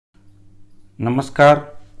નમસ્કાર,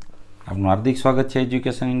 આપનું હાર્દિક સ્વાગત છે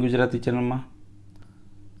એજ્યુકેશન ઇન ગુજરાતી ચેનલમાં।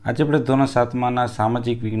 આજે આપણે ધોરણ 7માના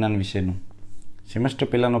સામાજિક વિજ્ઞાન વિષયનું સેમેસ્ટર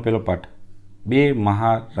પહેલાંનો પહેલો પાઠ બે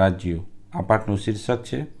મહારાજ્યો આ પાઠનું શીર્ષક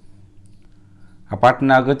છે। આ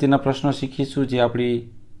પાઠના અગત્યના પ્રશ્નો શીખીશું જે આપણી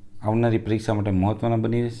આવનારી પરીક્ષા માટે મહત્ત્વના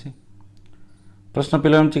બની રહેશે। પ્રશ્ન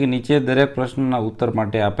પહેલો એમ છે કે નીચે દરેક પ્રશ્નના ઉત્તર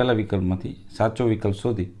માટે આપેલા વિકલ્પમાંથી સાચો વિકલ્પ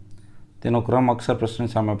શોધી તેનો ક્રમ અક્ષર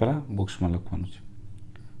પ્રશ્ન સામે આપેલા બોક્સમાં લખવાનો છે।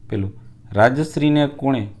 પહેલું, રાજશ્રીને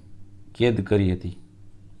કોણે કેદ કરી હતી?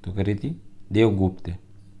 તો કરી હતી દેવગુપ્તે।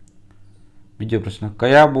 બીજો પ્રશ્ન,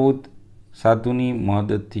 કયા બૌદ્ધ સાધુની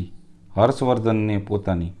મદદથી હર્ષવર્ધનને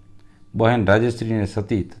પોતાની બહેન રાજશ્રીને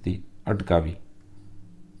સતી થતી અટકાવી?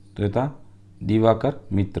 તો હતા દિવાકર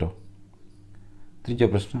મિત્ર। ત્રીજો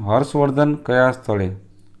પ્રશ્ન, હર્ષવર્ધન કયા સ્થળે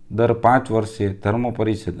દર 5 વર્ષે ધર્મ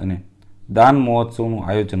પરિષદ અને દાન મહોત્સવનું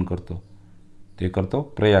આયોજન કરતો? તો એ કરતો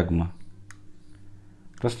પ્રયાગમાં।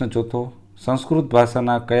 પ્રશ્ન ચોથો, સંસ્કૃત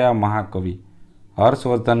ભાષાના કયા મહાકવિ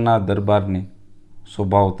હર્ષવર્ધનના દરબારને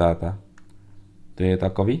શોભાવતા હતા? તો એ હતા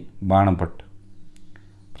કવિ બાણભટ્ટ।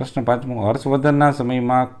 પ્રશ્ન પાંચમો, હર્ષવર્ધનના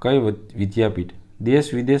સમયમાં કઈ વિદ્યાપીઠ દેશ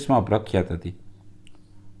વિદેશમાં પ્રખ્યાત હતી?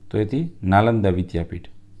 તો એથી નાલંદા વિદ્યાપીઠ।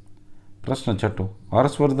 પ્રશ્ન છઠ્ઠો,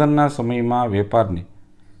 હર્ષવર્ધનના સમયમાં વેપારને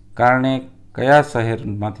કારણે કયા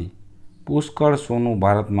શહેરમાંથી પુષ્કળ સોનું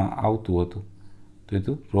ભારતમાં આવતું હતું? તો એ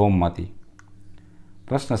હતું રોમમાંથી।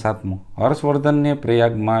 પ્રશ્ન સાતમો, હર્ષવર્ધનને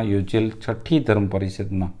પ્રયાગમાં યોજેલ 6ઠ્ઠી ધર્મ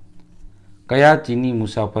પરિષદમાં કયા ચીની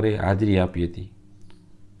મુસાફરે હાજરી આપી હતી?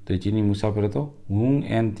 તો એ ચીની મુસાફર હતો હુંગ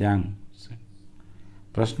એન ત્યાંગ।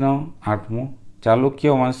 પ્રશ્ન આઠમો,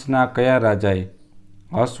 ચાલુક્ય વંશના કયા રાજાએ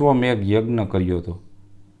અશ્વમેઘ યજ્ઞ કર્યો હતો?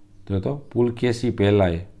 તો હતો પુલકેશી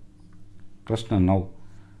પહેલાએ। પ્રશ્ન 9,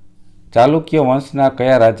 ચાલુક્ય વંશના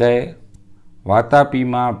કયા રાજાએ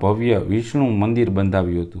વાતાપીમાં ભવ્ય વિષ્ણુ મંદિર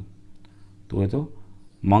બંધાવ્યું હતું? તો હતો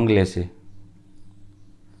મંગલેશે।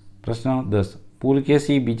 પ્રશ્ન 10,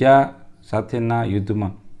 પુલકેશી બીજા સાથેના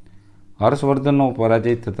યુદ્ધમાં હર્ષવર્ધનનો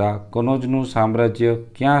પરાજય થતાં કનોજનું સામ્રાજ્ય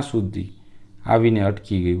ક્યાં સુધી આવીને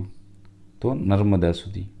અટકી ગયું? તો નર્મદા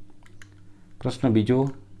સુધી। પ્રશ્ન બીજો,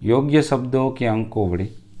 યોગ્ય શબ્દો કે અંકો વડે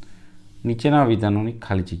નીચેના વિધાનોની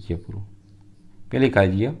ખાલી જગ્યા પૂરો। પહેલી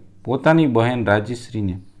ખાલી જગ્યા, પોતાની બહેન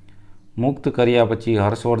રાજશ્રીને મુક્ત કર્યા પછી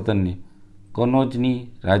હર્ષવર્ધનને કનોજની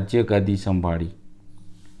રાજ્ય ગાદી સંભાળી।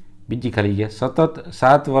 બીજી ખાલી જગ્યા, સતત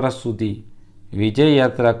 7 વર્ષ સુધી વિજય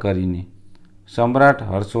યાત્રા કરીને સમ્રાટ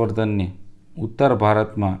હર્ષવર્ધનને ઉત્તર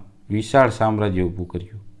ભારતમાં વિશાળ સામ્રાજ્ય ઊભું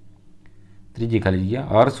કર્યું। ત્રીજી ખાલી જગ્યા,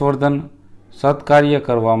 હર્ષવર્ધન સત્કાર્ય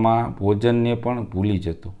કરવામાં ભોજનને પણ ભૂલી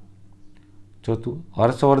જતો। ચોથું,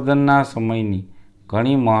 હર્ષવર્ધનના સમયની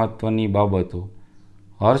ઘણી મહત્ત્વની બાબતો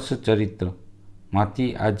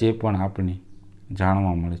હર્ષચરિત્રમાંથી આજે પણ આપણે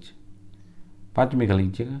જાણવા મળે છે। પાંચમી ખાલી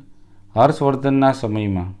જગ્યા, હર્ષવર્ધનના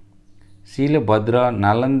સમયમાં શીલભદ્ર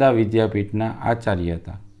નાલંદા વિદ્યાપીઠના આચાર્ય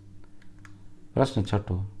હતા। પ્રશ્ન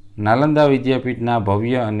છઠ્ઠો, નાલંદા વિદ્યાપીઠના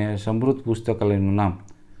ભવ્ય અને સમૃદ્ધ પુસ્તકાલયનું નામ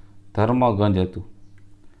ધર્મગંજ હતું।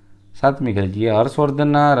 સાતમી ખાલી જગ્યા,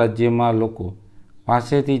 હર્ષવર્ધનના રાજ્યમાં લોકો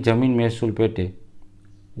પાસેથી જમીન મહેસૂલ પેટે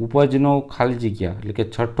ઉપજનો ખાલી જગ્યા એટલે કે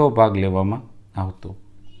 6ઠ્ઠો ભાગ લેવામાં આવતો।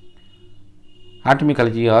 આઠમી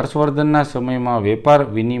ખાલી જગ્યા, હર્ષવર્ધનના સમયમાં વેપાર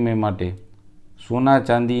વિનિમય માટે સોના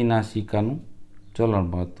ચાંદીના સિક્કાનું ચલણ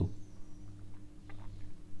હતું।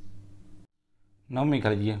 નવમી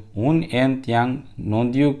ખાલી જગ્યા, હુન એન ત્યાંગ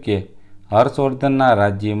નોંધ્યું કે હર્ષવર્ધનના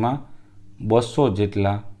રાજ્યમાં 200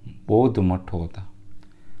 જેટલા બૌદ્ધ મઠો હતા।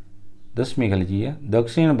 10મી ખાલી જગ્યા,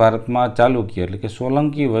 દક્ષિણ ભારતમાં ચાલુક્ય એટલે કે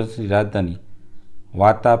સોલંકી વંશની રાજધાની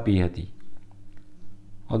વાતાપી હતી।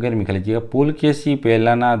 11મી ખાલી જગ્યા, પુલકેશી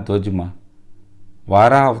પહેલાંના ધ્વજમાં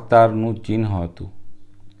વારાહ અવતારનું ચિહ્ન હતું।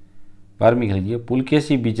 12મી ખાલી જગ્યા,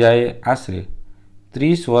 પુલકેશી બીજાએ આશરે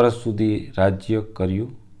 30 વર્ષ સુધી રાજ્ય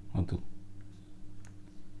કર્યું હતું।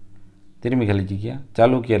 13મી ખાલી જગ્યા,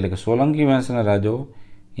 ચાલુક્ય એટલે કે સોલંકી વંશના રાજાઓ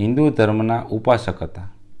હિન્દુ ધર્મના ઉપાસક હતા।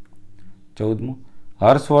 14મું,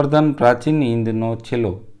 હર્ષવર્ધન પ્રાચીન હિંદનો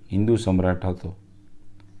છેલ્લો હિન્દુ સમ્રાટ હતો।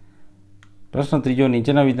 પ્રશ્ન ત્રીજો,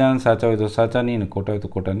 નીચેના વિધાન સાચા હોય તો સાચાની અને ખોટા હોય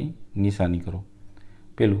તો ખોટાની નિશાની કરો।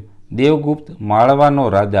 પહેલું, દેવગુપ્ત માળવાનો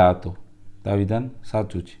રાજા હતો, તો આ વિધાન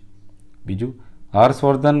સાચું છે। બીજું,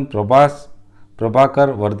 હર્ષવર્ધન પ્રભાકર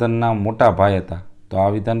વર્ધનના મોટા ભાઈ હતા, તો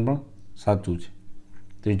આ વિધાન પણ સાચું છે।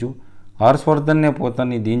 ત્રીજું, હર્ષવર્ધનને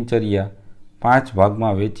પોતાની દિનચર્યા 5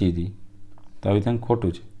 ભાગમાં વહેંચી હતી, તો આ વિધાન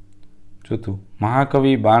ખોટું છે। ચોથું,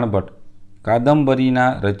 મહાકવિ બાણભટ્ટ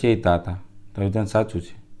કાદંબરીના રચયિતા હતા, તો આ વિધાન સાચું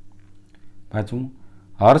છે। પાંચમું,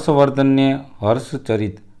 હર્ષવર્ધનને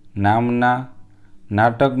હર્ષચરિત નામના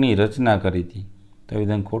નાટકની રચના કરી હતી, તો આ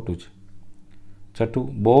વિધાન ખોટું છે। છઠ્ઠું,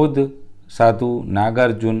 બૌદ્ધ સાધુ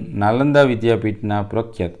નાગાર્જુન નાલંદા વિદ્યાપીઠના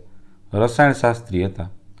પ્રખ્યાત રસાયણશાસ્ત્રી હતા.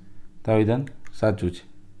 તો આ વિધાન સાચું છે.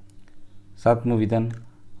 7મું વિધાન,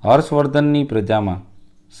 હર્ષવર્ધનની પ્રજામાં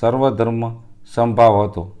સર્વધર્મ સંભાવ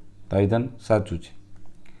હતો. તો આ વિધાન સાચું છે.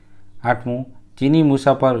 8મું, ચીની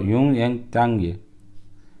મુસાફર યુંગ એંગ ત્યાંગે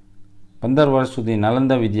 15 વર્ષ સુધી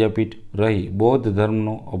નાલંદા વિદ્યાપીઠ રહી બૌદ્ધ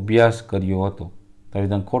ધર્મનો અભ્યાસ કર્યો હતો. તો આ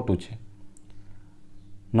વિધાન ખોટું છે.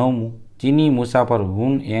 9મું, ચીની મુસાફર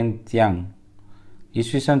હુન એન ત્યાંગ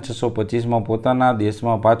ઈસવીસન 625માં પોતાના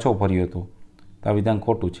દેશમાં પાછો ફર્યો હતો. તો આ વિધાન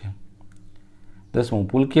ખોટું છે. 10મું,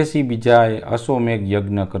 પુલકેશી બીજાએ અશ્વમેઘ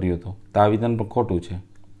યજ્ઞ કર્યો હતો. તો આ વિધાન પણ ખોટું છે.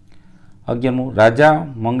 11મું, રાજા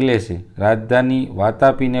મંગલેશે રાજધાની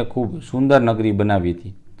વાતાપીને ખૂબ સુંદર નગરી બનાવી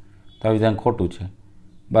હતી. તો આ વિધાન ખોટું છે.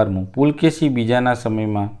 12મું, પુલકેશી બીજાના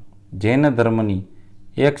સમયમાં જૈન ધર્મની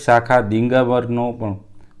એક શાખા દિગંબરનો પણ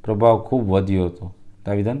પ્રભાવ ખૂબ વધ્યો હતો.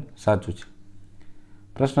 તો આ વિધાન સાચું છે.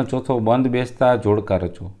 પ્રશ્ન 4, બંધ બેસતા જોડકા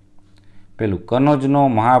રચો. પહેલું, કનોજનો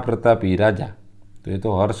મહાપ્રતાપી રાજા, તો એ તો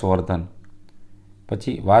હર્ષવર્ધન.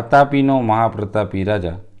 પછી વાતાપીનો મહાપ્રતાપી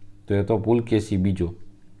રાજા, તો એ તો પુલકેશી બીજો.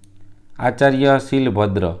 આચાર્ય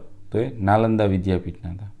શીલભદ્ર, તો એ નાલંદા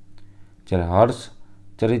વિદ્યાપીઠના હતા. જ્યારે હર્ષ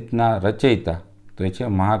ચરિતના રચયિતા, તો એ છે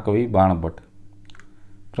મહાકવિ બાણભટ્ટ.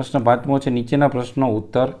 પ્રશ્ન 5મો છે, નીચેના પ્રશ્નો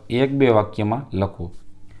ઉત્તર 1-2 વાક્યમાં લખો.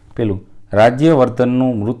 પેલું,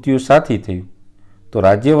 રાજ્યવર્ધનનું મૃત્યુ સાથી થયું. તો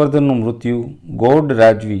રાજ્યવર્ધનનું મૃત્યુ ગૌડ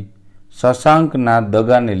રાજવી શશાંકના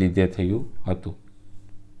દગાને લીધે થયું હતું.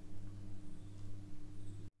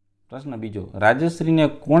 પ્રશ્ન 2, રાજશ્રીને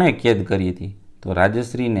કોણે કેદ કરી હતી? તો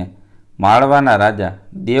રાજશ્રીને માળવાના રાજા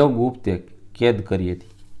દેવગુપ્તે કેદ કરી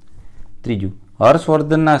હતી. 3,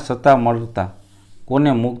 હર્ષવર્ધનના સત્તા મળતા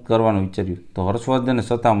કોને મુક્ત કરવાનું વિચાર્યું? તો હર્ષવર્ધનને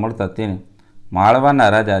સત્તા મળતા તેને માળવાના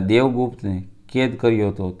રાજા દેવગુપ્તને કેદ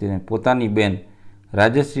કર્યો હતો. તેને પોતાની બેન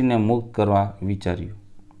રાજશ્રીને મુક્ત કરવા વિચાર્યું.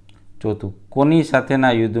 4, કોની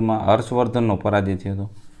સાથેના યુદ્ધમાં હર્ષવર્ધનનો પરાજય થયો હતો?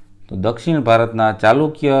 તો દક્ષિણ ભારતના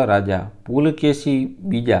ચાલુક્ય રાજા પુલકેશી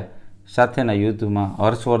બીજા સાથેના યુદ્ધમાં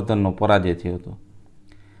હર્ષવર્ધનનો પરાજય થયો હતો.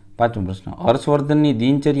 5મો પ્રશ્ન, હર્ષવર્ધનની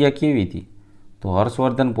દિનચર્યા કેવી હતી? તો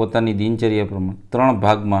હર્ષવર્ધન પોતાની દિનચર્યા પ્રમાણે 3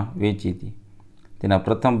 ભાગમાં વહેંચી હતી. તેના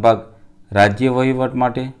પ્રથમ ભાગ રાજ્ય વહીવટ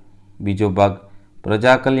માટે, બીજો ભાગ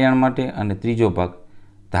પ્રજા કલ્યાણ માટે અને ત્રીજો ભાગ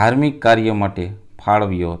ધાર્મિક કાર્ય માટે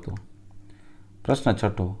ફાળવ્યો હતો. પ્રશ્ન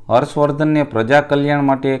 6, હર્ષવર્ધનને પ્રજા કલ્યાણ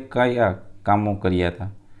માટે કયા કામો કર્યા હતા?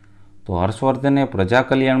 તો હર્ષવર્ધને પ્રજા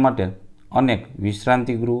કલ્યાણ માટે અનેક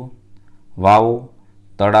વિશ્રાંતિ ગૃહો, વાવો,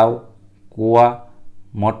 તળાવ, કૂવા,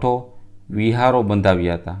 મઠો, વિહારો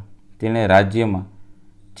બંધાવ્યા હતા. તેણે રાજ્યમાં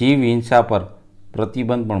જીવ હિંસા પર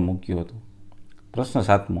પ્રતિબંધ પણ મૂક્યો હતો. પ્રશ્ન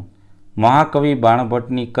 7મો, મહાકવિ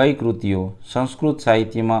બાણભટ્ટની કઈ કૃતિઓ સંસ્કૃત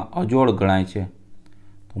સાહિત્યમાં અજોડ ગણાય છે?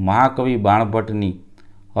 તો મહાકવિ બાણભટ્ટની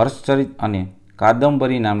હર્ષચરિત અને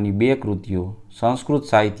કાદંબરી નામની 2 કૃતિઓ સંસ્કૃત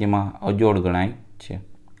સાહિત્યમાં અજોડ ગણાય છે.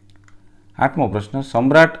 8મો પ્રશ્ન,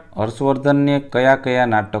 સમ્રાટ હર્ષવર્ધનને કયા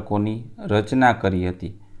કયા નાટકોની રચના કરી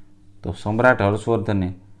હતી? તો સમ્રાટ હર્ષવર્ધને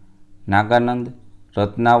નાગાનંદ,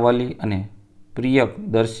 રત્નાવલી અને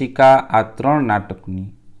પ્રિયદર્શિકા આ 3 નાટકની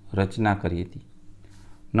રચના કરી હતી.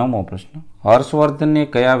 9મો પ્રશ્ન, હર્ષવર્ધને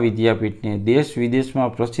કયા વિદ્યાપીઠને દેશ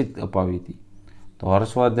વિદેશમાં પ્રસિદ્ધ અપાવી હતી? તો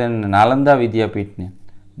હર્ષવર્ધને નાલંદા વિદ્યાપીઠને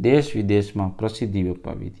દેશ વિદેશમાં પ્રસિદ્ધિ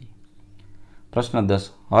અપાવી હતી. પ્રશ્ન 10,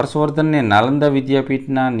 હર્ષવર્ધનને નાલંદા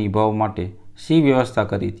વિદ્યાપીઠના નિભાવ માટે શી વ્યવસ્થા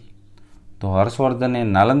કરી હતી? તો હર્ષવર્ધને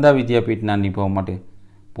નાલંદા વિદ્યાપીઠના નિભાવ માટે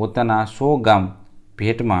પોતાના 100 ગામ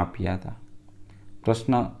ભેટમાં આપ્યા હતા.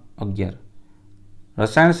 પ્રશ્ન 11,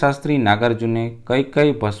 રસાયણશાસ્ત્રી નાગાર્જુને કઈ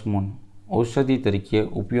કઈ ભસ્મોનો ઔષધિ તરીકે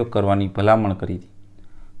ઉપયોગ કરવાની ભલામણ કરી હતી?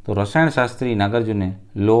 તો રસાયણશાસ્ત્રી નાગાર્જુને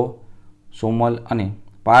લોહ, સોમલ અને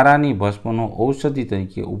પારાની ભસ્મનો ઔષધિ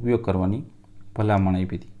તરીકે ઉપયોગ કરવાની ભલામણ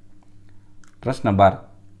આપી હતી. પ્રશ્ન 12,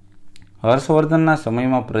 હર્ષવર્ધનના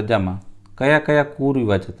સમયમાં પ્રજામાં કયા કયા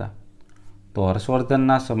કુરિવાજ હતા? તો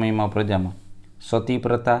હર્ષવર્ધનના સમયમાં પ્રજામાં સતી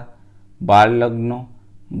પ્રથા, બાળ લગ્નો,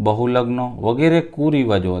 બહુલગ્નો વગેરે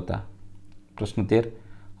કુરિવાજો હતા. પ્રશ્ન 13,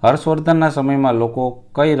 હર્ષવર્ધનના સમયમાં લોકો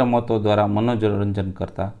કઈ રમતો દ્વારા મનોરંજન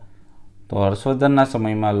કરતા? તો હર્ષવર્ધનના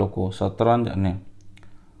સમયમાં લોકો શતરંજ અને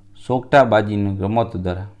સોગટાબાજીની રમતો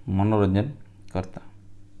દ્વારા મનોરંજન કરતા.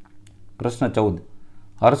 પ્રશ્ન 14,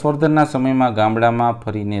 હર્ષવર્ધનના સમયમાં ગામડામાં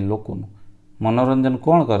ફરીને લોકોનું મનોરંજન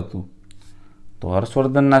કોણ કરતું? તો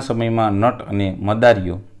હર્ષવર્ધનના સમયમાં નટ અને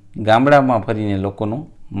મદારીઓ ગામડામાં ફરીને લોકોનું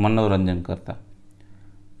મનોરંજન કરતા.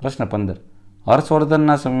 પ્રશ્ન 15,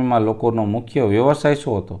 હર્ષવર્ધનના સમયમાં લોકોનો મુખ્ય વ્યવસાય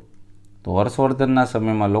શું હતો? તો હર્ષવર્ધનના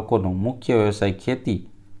સમયમાં લોકોનો મુખ્ય વ્યવસાય ખેતી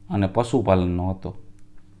અને પશુપાલનનો હતો.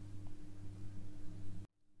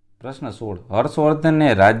 પ્રશ્ન 16, હર્ષવર્ધને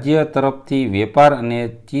રાજ્ય તરફથી વેપાર અને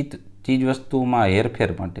ચીજવસ્તુમાં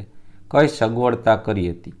હેરફેર માટે કઈ સગવડતા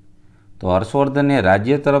કરી હતી? તો હર્ષવર્ધને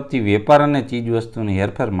રાજ્ય તરફથી વેપાર અને ચીજવસ્તુની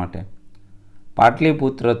હેરફેર માટે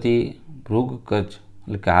પાટલીપુત્રથી ભૃગ કચ્છ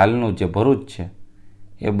એટલે કે હાલનું જે ભરૂચ છે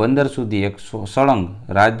એ બંદર સુધી એક સળંગ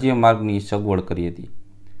રાજ્ય માર્ગની સગવડ કરી હતી.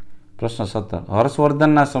 પ્રશ્ન 17.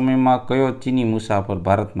 હર્ષવર્ધનના સમયમાં કયો ચીની મુસાફર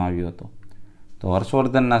ભારતમાં આવ્યો હતો? તો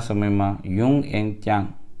હર્ષવર્ધનના સમયમાં યુંગ એંગ ત્યાંગ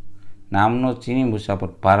નામનો ચીની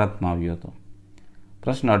મુસાફર ભારતમાં આવ્યો હતો.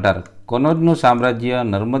 પ્રશ્ન 18. કનોજનું સામ્રાજ્ય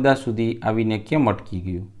નર્મદા સુધી આવીને કેમ અટકી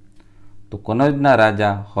ગયું? તો કનોજના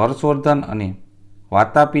રાજા હર્ષવર્ધન અને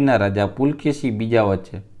વાતાપીના રાજા પુલકેશી બીજા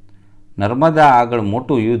વચ્ચે નર્મદા આગળ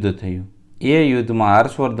મોટું યુદ્ધ થયું. એ યુદ્ધમાં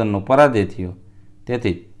હર્ષવર્ધનનો પરાજય થયો,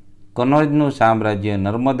 તેથી કનોજનું સામ્રાજ્ય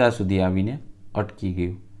નર્મદા સુધી આવીને અટકી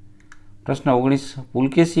ગયું. પ્રશ્ન 19.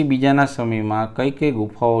 પુલકેશી બીજાના સમયમાં કઈ કઈ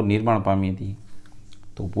ગુફાઓ નિર્માણ પામી હતી?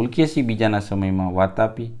 તો પુલકેશી બીજાના સમયમાં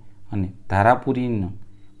વાતાપી અને ધારાપુરીની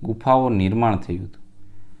ગુફાઓ નિર્માણ થયું હતું.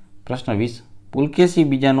 પ્રશ્ન 20. પુલકેશી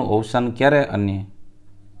બીજાનું અવસાન ક્યારે અને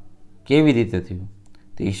કેવી રીતે થયું?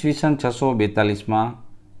 તો ઈસવીસન 642માં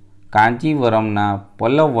કાંચીવરમના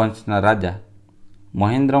પલ્લવ વંશના રાજા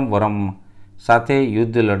મહેન્દ્રવરમ સાથે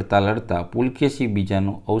યુદ્ધ લડતા લડતા પુલકેશી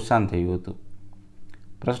બીજાનું અવસાન થયું હતું.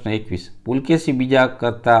 પ્રશ્ન 21. પુલકેશી બીજા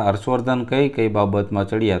કરતાં હર્ષવર્ધન કઈ કઈ બાબતમાં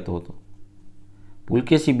ચડિયાતો હતો?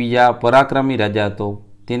 પુલકેશી બીજા પરાક્રમી રાજા હતો.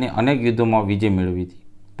 તેને અનેક યુદ્ધોમાં વિજય મેળવી હતી,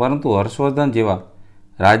 પરંતુ હર્ષવર્ધન જેવા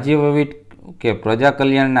રાજ્ય વહીવટ કે પ્રજા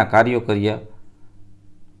કલ્યાણના કાર્યો કર્યા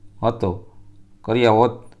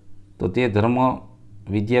હોત તો તે ધર્મ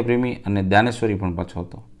વિદ્યાપ્રેમી અને દાનેશ્વરી પણ પાછો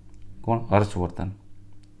હતો. કોણ? હર્ષવર્ધન.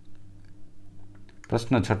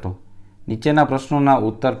 પ્રશ્ન 6. નીચેના પ્રશ્નોના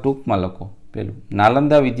ઉત્તર ટૂંકમાં લખો. પહેલું,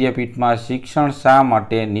 નાલંદા વિદ્યાપીઠમાં શિક્ષણ શા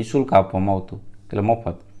માટે નિઃશુલ્ક આપવામાં આવતું, એટલે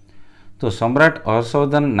મફત? તો સમ્રાટ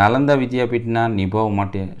હર્ષવર્ધન નાલંદા વિદ્યાપીઠના નિભાવ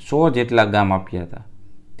માટે 100 જેટલા ગામ આપ્યા હતા.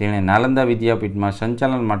 તેણે નાલંદા વિદ્યાપીઠમાં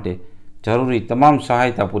સંચાલન માટે જરૂરી તમામ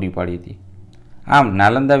સહાયતા પૂરી પાડી હતી. આમ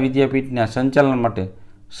નાલંદા વિદ્યાપીઠના સંચાલન માટે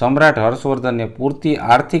સમ્રાટ હર્ષવર્ધને પૂરતી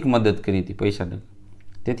આર્થિક મદદ કરી હતી, પૈસા.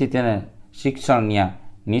 તેથી તેને શિક્ષણ ત્યાં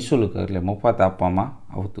નિઃશુલ્ક એટલે મફત આપવામાં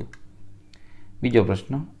આવતું. બીજો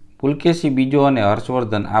પ્રશ્ન, પુલકેશી બીજો અને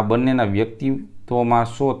હર્ષવર્ધન આ બંનેના વ્યક્તિત્વમાં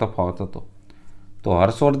શું તફાવત હતો? તો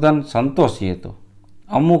હર્ષવર્ધન સંતોષી હતો.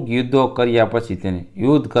 અમુક યુદ્ધો કર્યા પછી તેને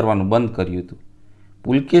યુદ્ધ કરવાનું બંધ કર્યું હતું.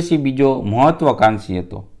 પુલકેશી બીજો મહત્વાકાંક્ષી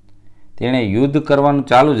હતો. તેણે યુદ્ધ કરવાનું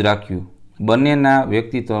ચાલુ જ રાખ્યું. બંનેના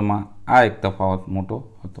વ્યક્તિત્વમાં આ એક તફાવત મોટો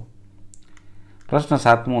હતો. પ્રશ્ન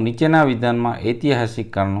 7. નીચેના વિધાનમાં ઐતિહાસિક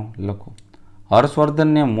કારણો લખો.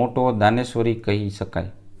 હર્ષવર્ધનને મોટો દાનેશ્વરી કહી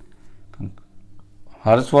શકાય.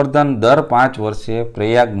 હર્ષવર્ધન દર 5 વર્ષે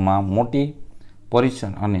પ્રયાગમાં મોટી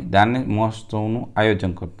પરિષદ અને દાન મહોત્સવનું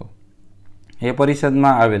આયોજન કરતો. એ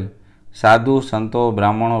પરિષદમાં આવેલ સાધુ, સંતો,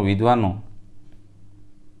 બ્રાહ્મણો, વિદ્વાનો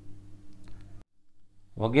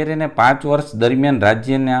વગેરેને 5 વર્ષ દરમિયાન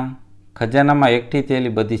રાજ્યના ખજાનામાં એકઠી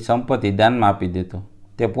થયેલી બધી સંપત્તિ દાનમાં આપી દેતો.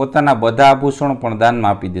 તે પોતાના બધા આભૂષણો પણ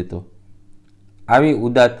દાનમાં આપી દેતો. આવી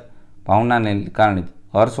ઉદાત્ત ભાવનાને કારણે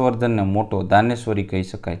હર્ષવર્ધનને મોટો દાનેશ્વરી કહી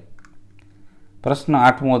શકાય. પ્રશ્ન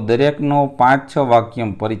 8. દરેકનો 5-6 વાક્ય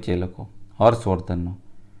પરિચય લખો હર્ષવર્ધનનો.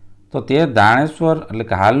 તો તે દાણેશ્વર એટલે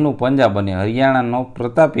કે હાલનું પંજાબ અને હરિયાણાનો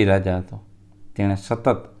પ્રતાપી રાજા હતો. તેણે સતત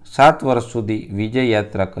 7 વર્ષ સુધી વિજય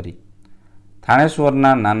યાત્રા કરી.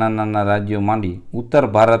 થાણેશ્વરના નાના નાના રાજ્યો માંડી ઉત્તર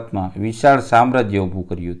ભારતમાં વિશાળ સામ્રાજ્ય ઊભું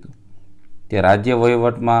કર્યું હતું. તે રાજ્ય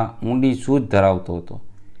વહીવટમાં ઊંડી સૂઝ ધરાવતો હતો.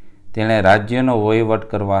 તેણે રાજ્યનો વહીવટ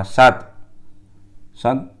કરવા 7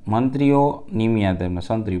 મંત્રીઓ નિમ્યા હતા.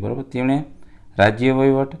 સંત્રી, બરાબર. તેણે રાજ્ય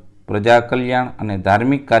વહીવટ, પ્રજા કલ્યાણ અને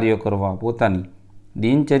ધાર્મિક કાર્યો કરવા પોતાની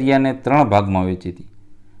દિનચર્યાને 3 ભાગમાં વહેંચી હતી.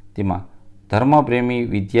 તેમાં ધર્મપ્રેમી,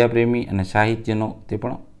 વિદ્યાપ્રેમી અને સાહિત્યનો તે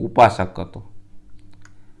પણ ઉપાસક હતો.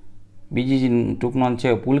 બીજી ટૂંકમાં છે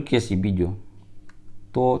પુલકેશી બીજો.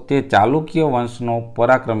 તો તે ચાલુક્ય વંશનો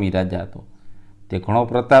પરાક્રમી રાજા હતો. તે ઘણો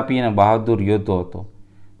પ્રતાપી અને બહાદુર યોદ્ધો હતો.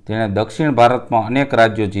 તેણે દક્ષિણ ભારતમાં અનેક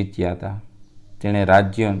રાજ્યો જીત્યા હતા. તેણે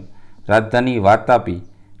રાજધાની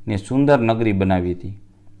વાતાપીને સુંદર નગરી બનાવી હતી.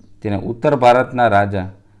 તેણે ઉત્તર ભારતના રાજા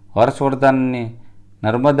હર્ષવર્ધનને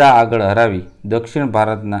નર્મદા આગળ હરાવી દક્ષિણ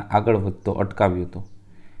ભારતના આગળ વધતો અટકાવ્યો હતો.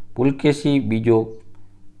 પુલકેશી બીજો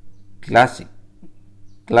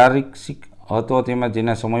ક્લારિક્સિક હતો. તેમાં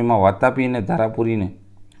જેના સમયમાં વાતાપી અને ધારાપુરીને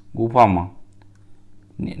ગુફામાં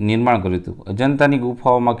નિર્માણ કર્યું હતું. અજંતાની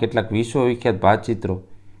ગુફાઓમાં કેટલાક વિશ્વવિખ્યાત ભાતચિત્રો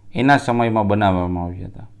એના સમયમાં બનાવવામાં આવ્યા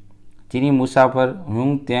હતા. ચીની મુસાફર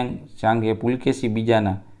હુંગ તેંગ ચાંગે પુલકેશી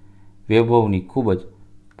બીજાના વૈભવની ખૂબ જ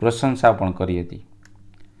પ્રશંસા પણ કરી હતી.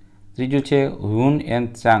 ત્રીજું છે હ્યુન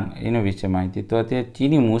એન્ડ ચાંગ, એના વિશે માહિતી. તો તે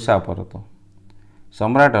ચીની મુસાફર હતો.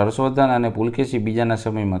 સમ્રાટ હર્ષવર્ધન અને પુલકેશી બીજાના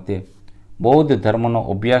સમયમાં તે બૌદ્ધ ધર્મનો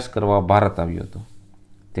અભ્યાસ કરવા ભારત આવ્યો હતો.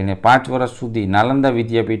 તેણે 5 વર્ષ સુધી નાલંદા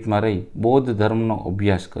વિદ્યાપીઠમાં રહી બૌદ્ધ ધર્મનો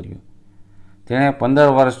અભ્યાસ કર્યો. તેણે 15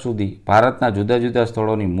 વર્ષ સુધી ભારતના જુદા જુદા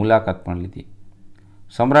સ્થળોની મુલાકાત પણ લીધી.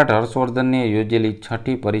 સમ્રાટ હર્ષવર્ધનને યોજેલી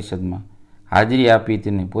 6ઠી પરિષદમાં હાજરી આપી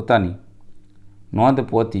તેને પોતાની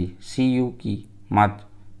નોંધપોથી સીયુકીમાં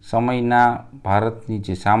સમયના ભારતની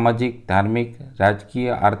જે સામાજિક, ધાર્મિક, રાજકીય,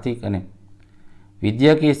 આર્થિક અને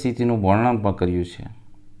વિદ્યાકીય સ્થિતિનું વર્ણન પણ કર્યું છે.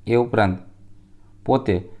 એ ઉપરાંત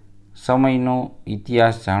પોતે સમયનો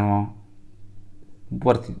ઇતિહાસ જાણવા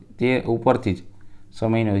ઉપરથી જ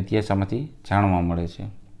સમયનો ઇતિહાસ આમાંથી જાણવા મળે છે.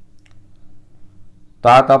 તો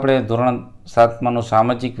આ તો આપણે ધોરણ 7માનો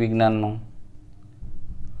સામાજિક વિજ્ઞાનનો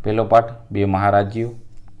પહેલો પાઠ 2 મહારાજ્યો.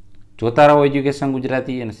 જોતા રહો એજ્યુકેશન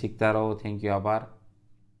ગુજરાતી અને શીખતા રહો. Thank you. આભાર.